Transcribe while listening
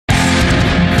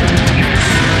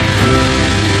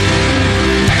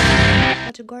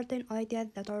garden ideas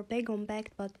that are big on back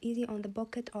but easy on the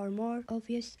pocket are more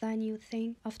obvious than you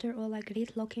think. After all, a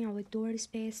great looking outdoor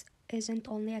space isn't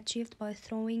only achieved by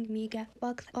throwing mega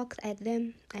bucks at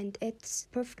them, and it's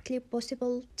perfectly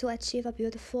possible to achieve a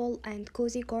beautiful and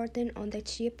cozy garden on the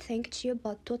cheap. Think cheap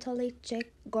but totally check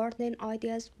garden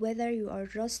ideas, whether you are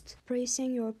just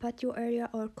bracing your patio area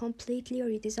or completely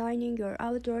redesigning your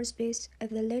outdoor space.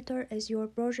 If the latter is your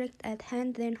project at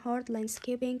hand, then hard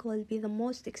landscaping will be the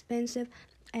most expensive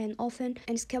and often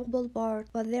inescapable part,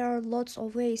 but there are lots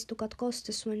of ways to cut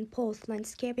costs when both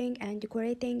landscaping and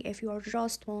decorating if you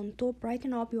just want to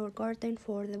brighten up your garden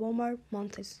for the warmer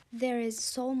months. There is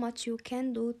so much you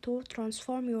can do to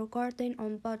transform your garden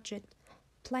on budget.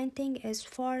 Planting is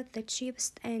far the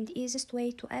cheapest and easiest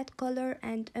way to add color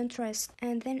and interest,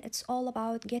 and then it's all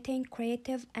about getting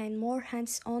creative and more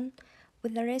hands-on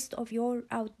with the rest of your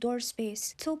outdoor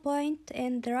space. To point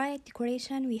in the right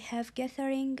decoration, we have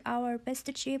gathering our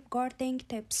best cheap gardening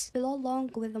tips below, along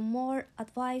with more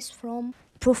advice from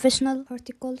professional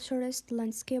horticulturist,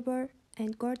 landscaper,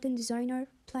 and garden designer.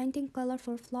 Planting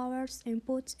colorful flowers in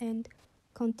pots and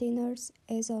containers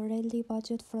is a really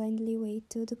budget-friendly way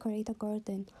to decorate a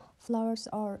garden. Flowers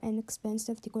are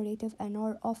inexpensive, decorative, and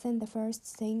are often the first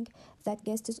thing that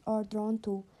guests are drawn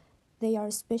to. They are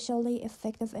especially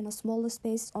effective in a small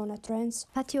space on a terrace,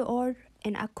 patio, or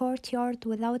in a courtyard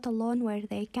without a lawn where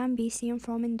they can be seen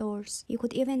from indoors. You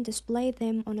could even display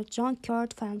them on a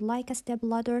junkyard fan like a step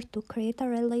ladder to create a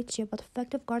really cheap but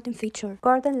effective garden feature.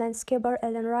 Garden landscaper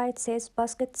Ellen Wright says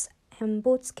baskets and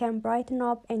pots can brighten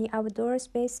up any outdoor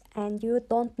space, and you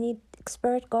don't need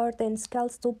expert garden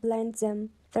skills to blend them.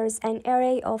 There is an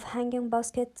array of hanging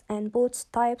baskets and pot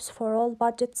types for all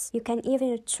budgets. You can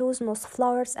even choose most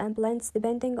flowers and plants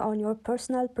depending on your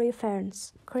personal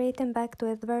preference. Creating backed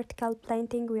with vertical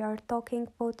planting, we are talking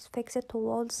pots fixed to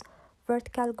walls,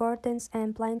 vertical gardens,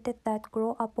 and planted that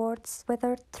grow upwards,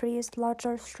 whether trees,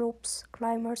 larger shrubs,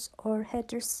 climbers, or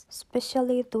hedges,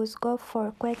 especially those go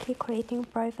for quickly creating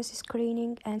privacy,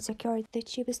 screening, and security. The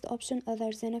cheapest option,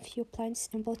 other than a few plants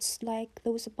in pots like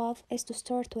those above, is to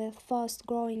start with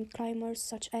fast-growing climbers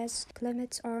such as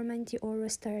clematis, ormandy, or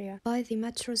wisteria. Buy the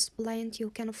mattress plant you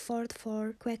can afford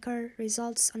for quicker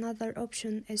results. Another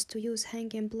option is to use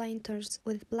hanging planters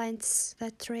with plants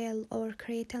that trail or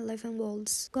create living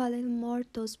walls. Go a little more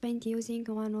to spend using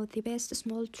one of the best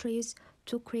small trees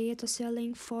to create a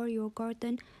ceiling for your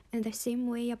garden. In the same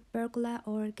way, a pergola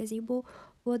or gazebo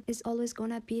wood is always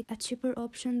gonna be a cheaper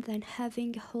option than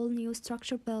having a whole new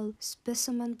structure built.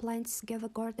 Specimen plants give a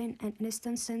garden an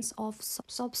instant sense of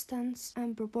substance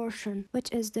and proportion,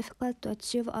 which is difficult to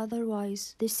achieve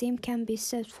otherwise. The same can be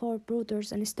said for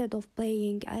brooders. Instead of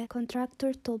paying a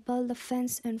contractor to build a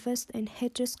fence, invest in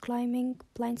hedges, climbing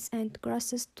plants, and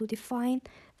grasses to define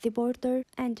the border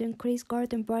and increase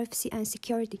garden privacy and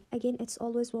security. Again, it's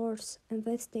always worth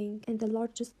investing in the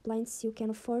largest plants you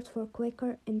can afford for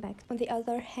quicker impact. On the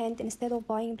other hand, instead of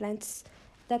buying plants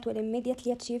that will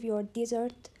immediately achieve your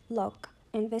desired look,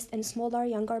 invest in smaller,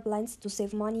 younger plants to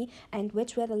save money and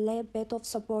which with a little bit of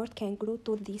support can grow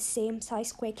to the same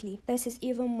size quickly. This is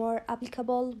even more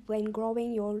applicable when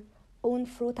growing your own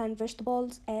fruit and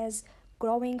vegetables, as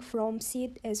growing from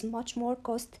seed is much more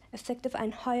cost-effective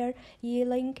and higher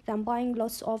yielding than buying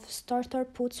lots of starter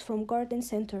pots from garden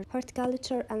centers.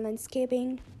 Horticulture and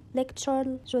landscaping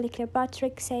lecturer Julie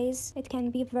Kirkpatrick says it can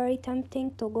be very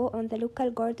tempting to go on the local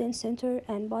garden center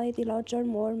and buy the larger,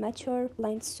 more mature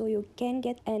plants so you can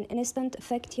get an instant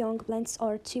effect. Young plants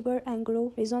are cheaper and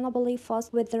grow reasonably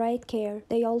fast with the right care.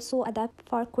 They also adapt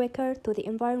far quicker to the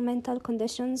environmental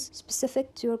conditions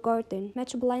specific to your garden.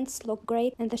 Mature plants look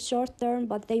great in the short term,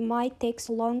 but they might take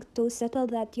so long to settle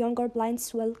that younger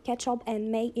plants will catch up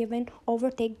and may even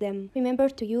overtake them. Remember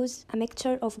to use a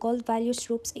mixture of gold value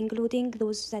shrubs, including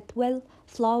those that will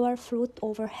flower fruit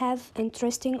over have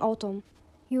interesting autumn.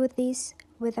 Use these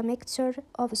with a mixture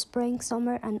of spring,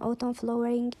 summer, and autumn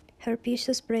flowering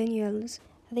herbaceous perennials.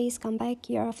 These come back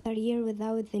year after year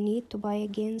without the need to buy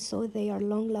again, so they are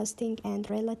long-lasting and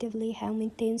relatively high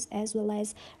maintenance, as well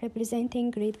as representing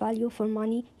great value for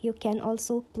money. You can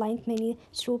also plant many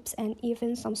shrubs and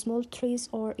even some small trees,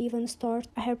 or even start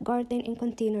a herb garden in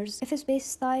containers. If space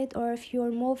is tight, or if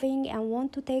you're moving and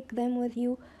want to take them with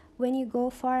you when you go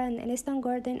for an instant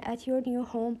garden at your new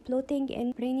home, plotting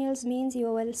in perennials means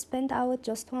you will spend out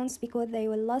just once, because they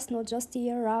will last not just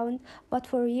year round but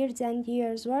for years and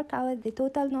years. Work out the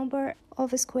total number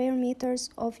of square meters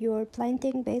of your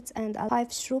planting beds and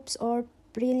 5 shrubs or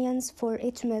brilliance for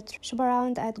each meter. Shop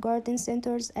around at garden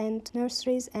centers and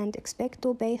nurseries and expect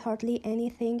to pay hardly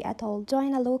anything at all.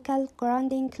 Join a local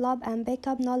gardening club and pick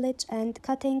up knowledge and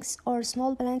cuttings or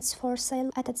small plants for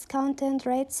sale at a discounted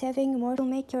rate, saving more to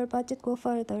make your budget go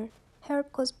further.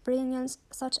 Herb cost brilliance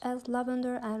such as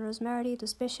lavender and rosemary do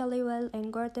especially well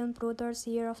in garden produce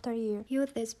year after year.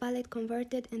 Use this palette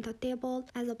converted into table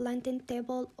as a planting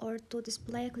table or to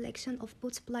display a collection of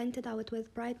pots planted out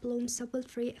with bright blooms,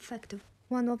 simple-free, effective.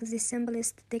 One of the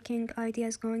simplest decking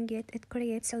ideas going yet, it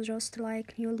creates a just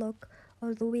like new look.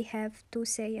 Although we have to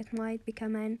say it might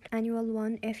become an annual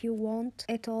one if you want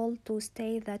it all to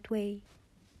stay that way.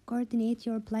 Coordinate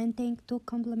your planting to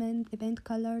complement the paint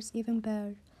colors even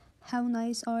better. How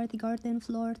nice are the garden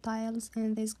floor tiles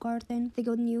in this garden? The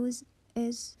good news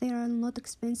is they are not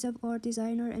expensive or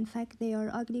designer. In fact, they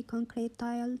are ugly concrete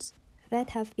tiles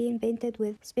that have been painted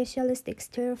with specialist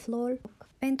exterior floor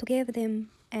paint to give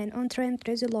them an on-trend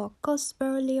resi look. Costs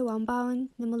barely £1.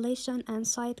 Demolition and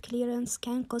site clearance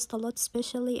can cost a lot,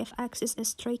 especially if access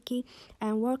is tricky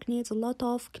and work needs a lot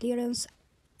of clearance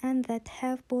and that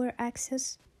have poor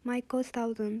access might cost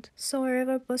thousands. So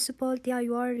wherever possible,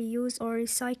 DIY, reuse or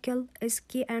recycle is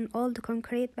key. An old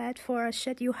concrete pad for a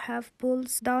shed you have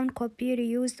pulls down could be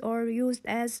reused or used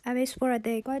as a base for a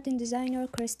deck. Garden designer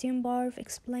Christine Barf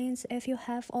explains if you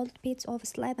have old bits of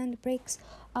slab and bricks,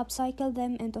 upcycle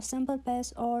them into simple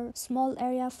beds or small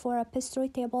area for a pastry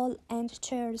table and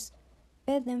chairs.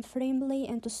 Bed them firmly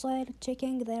into soil,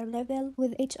 checking their level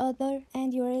with each other,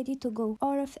 and you're ready to go.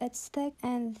 Or if it's thick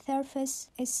and the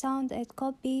surface is sound, it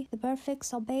could be the perfect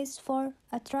sub-base for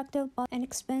attractive but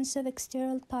inexpensive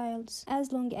exterior tiles,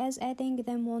 as long as adding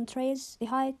them won't raise the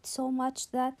height so much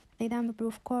that the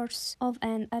damp-proof course of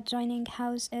an adjoining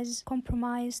house is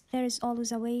compromised. There is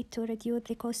always a way to reduce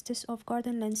the costs of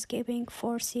garden landscaping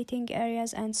for seating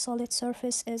areas, and solid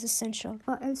surface is essential.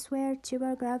 But elsewhere,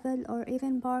 cheaper gravel or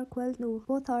even bark will do.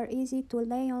 Both are easy to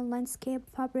lay on landscape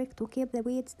fabric to keep the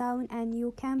weeds down, and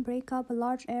you can break up a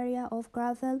large area of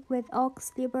gravel with oak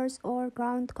sleepers or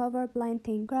ground cover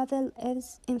planting. Gravel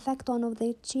is in fact one of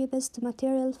the cheapest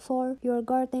materials for your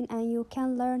garden, and you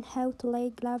can learn how to lay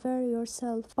gravel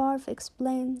yourself. Barf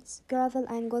explains gravel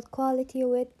and good quality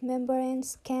wood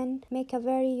membranes can make a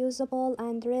very usable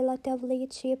and relatively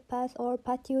cheap path or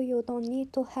patio. You don't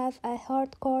need to have a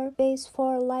hardcore base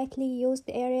for lightly used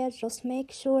areas. Just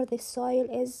make sure the soil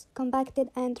is compacted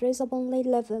and reasonably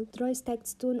level. Dry stacked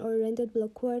stone or rendered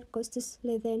blockwork costs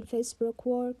less than face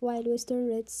brickwork, while western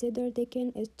red cedar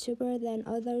decking is cheaper than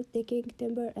other decking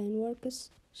timber and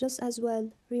works just as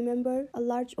well. Remember, a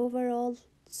large overall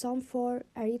sum for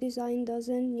a redesign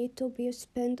doesn't need to be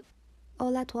spent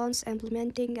all at once.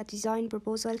 Implementing a design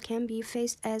proposal can be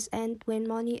phased as and when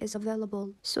money is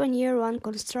available. So in year 1,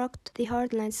 construct the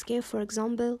hard landscape, for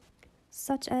example,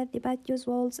 such as the patios,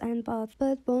 walls, and paths.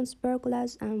 Build bones,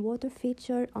 pergolas, and water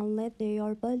feature unless they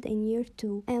are built in year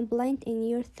 2 and blind in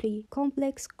year 3.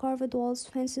 Complex carved walls,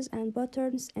 fences, and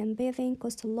patterns and paving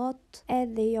cost a lot as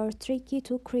they are tricky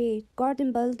to create.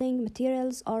 Garden building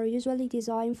materials are usually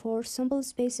designed for simple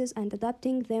spaces, and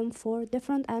adapting them for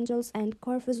different angles and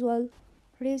curves will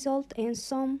result in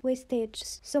some wastage.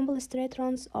 Simple straight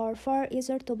runs are far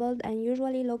easier to build and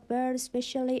usually look better,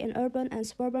 especially in urban and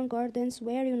suburban gardens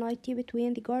where unity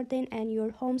between the garden and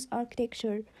your home's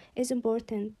architecture is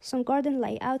important. Some garden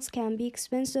layouts can be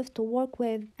expensive to work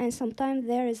with, and sometimes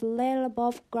there is little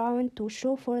above ground to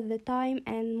show for the time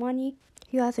and money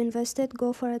you have invested.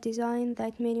 Go for a design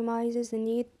that minimizes the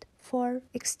need for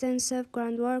extensive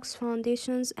groundworks,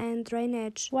 foundations, and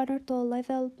drainage. 1 or 2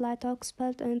 level buttocks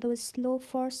built into a slope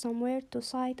for somewhere to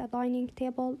site a dining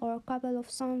table or a couple of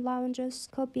sun lounges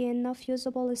could be enough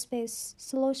usable space.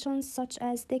 Solutions such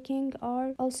as decking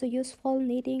are also useful,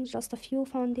 needing just a few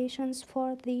foundations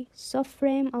for the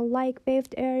subframe, unlike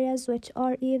paved areas which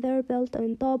are either built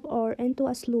on top or into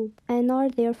a slope and are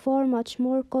therefore much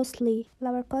more costly.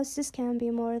 Lower costs can be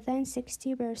more than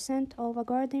 60% of a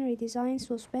garden redesign,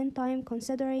 so spend time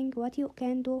considering what you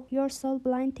can do yourself.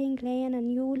 Planting, laying a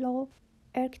new low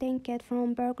earthing kit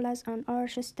from pergolas and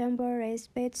arches, timber,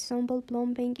 raised beds, simple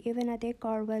plumbing, even a deck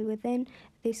are well within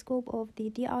the scope of the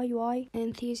DIY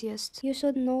enthusiast. You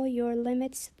should know your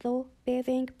limits though.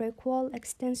 Paving, brick wall,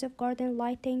 extensive garden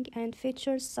lighting, and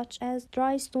features such as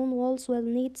dry stone walls will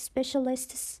need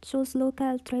specialists. Choose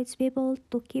local tradespeople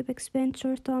to keep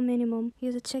expenditure to a minimum.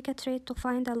 Use a check a trade to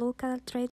find a local trade